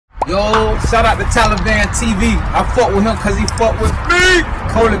Yo, shout out to Taliban TV. I fuck with him cause he fuck with me.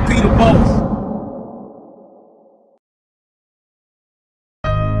 Call it Peter Boss.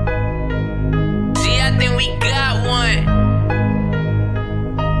 I think we got one.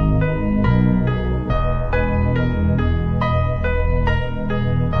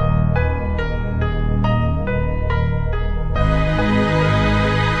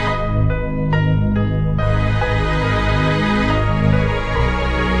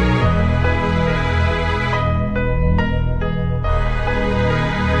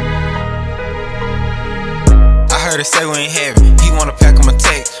 I heard it say we ain't having. He wanna pack on my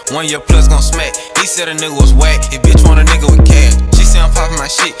text. 1 year plus gon' smack. He said a nigga was whack. His bitch want a nigga with cash. She say I'm popping my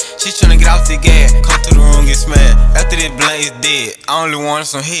shit. She tryna get off the gas. Come to the room, get smashed. After this blunt is dead, I only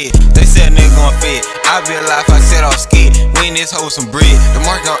wanted some head. They said a nigga gon' fed. I be alive, I set off skid. We in this hoe with some bread. The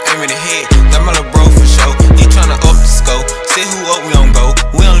mark gon' aim in the head. That my little bro for sure. He tryna up the scope. Say who up, we don't go.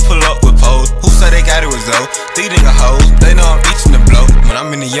 We only pull up with pose. Who say they got it with Zoe? These nigga hoes, they know I'm itching to blow. When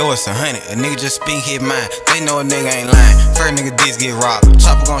I'm in the yo, it's 100. A nigga just speak hit mine. They know a nigga ain't lying. First nigga dicks get robbed.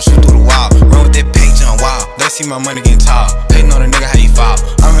 Chopper gon' shoot through the wall. Run with that page on wild. They see my money getting tall. They know the nigga how you fall.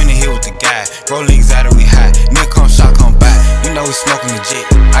 I'm in the hill with the guy. Rolling exotic, we high. Nigga come shot, come by. You know we smoking the jet.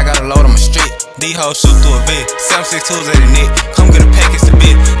 I got a load on my street. These hoes shoot through a vid. 762s at the neck. Come get a pack, it's a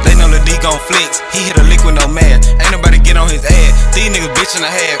bit. They know the D gon' flex. He hit a lick with no mask. Ain't nobody get on his ass. These niggas bitch in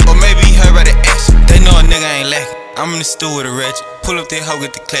the half. Or maybe he heard by the action. They know a nigga ain't lacking. I'm in the stew with a ratchet. Pull up that hoe,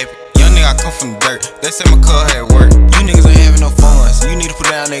 get the clapping. Young nigga, I come from the dirt. They say my car had work. You niggas ain't having no fun, so you need to put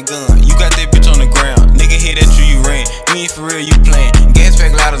down that gun. You got that bitch on the ground. Nigga hit at you, you ran. You ain't for real, you playing. Gas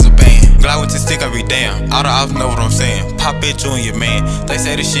pack loud as a band. Glide with the stick, I be down. All the ops know what I'm saying. Pop bitch, you and your man. They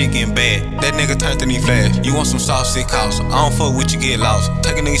say this shit getting bad. That nigga turned to these flash. You want some soft, sick house. I don't fuck with you, get lost.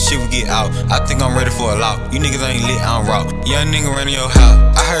 Take a nigga shit, we get out. I think I'm ready for a lock. You niggas ain't lit, I'm raw. Young nigga running your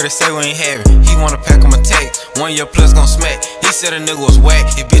house. I heard it say we ain't having. He wanna pack on my text. 1 year plus gon' smack. He said a nigga was whack.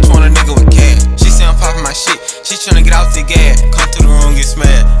 His bitch want a nigga with cash. She say I'm popping my shit. She tryna get off the gas. Come to the room, get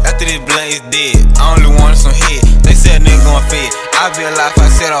smashed. After this blunt is dead, I only wanted some head. They said a nigga gon' fed. I be alive, I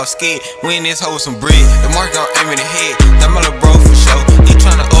set off skid. We in this hoe with some bread. The mark gon' aim in the head. That my little bro for sure. He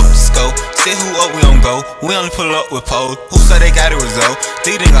tryna up the scope. Say who up, we don't go. We only pull up with pose. Who say they got it with Zoe?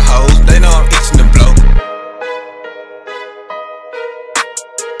 These nigga hoes, they know I'm itching to blow.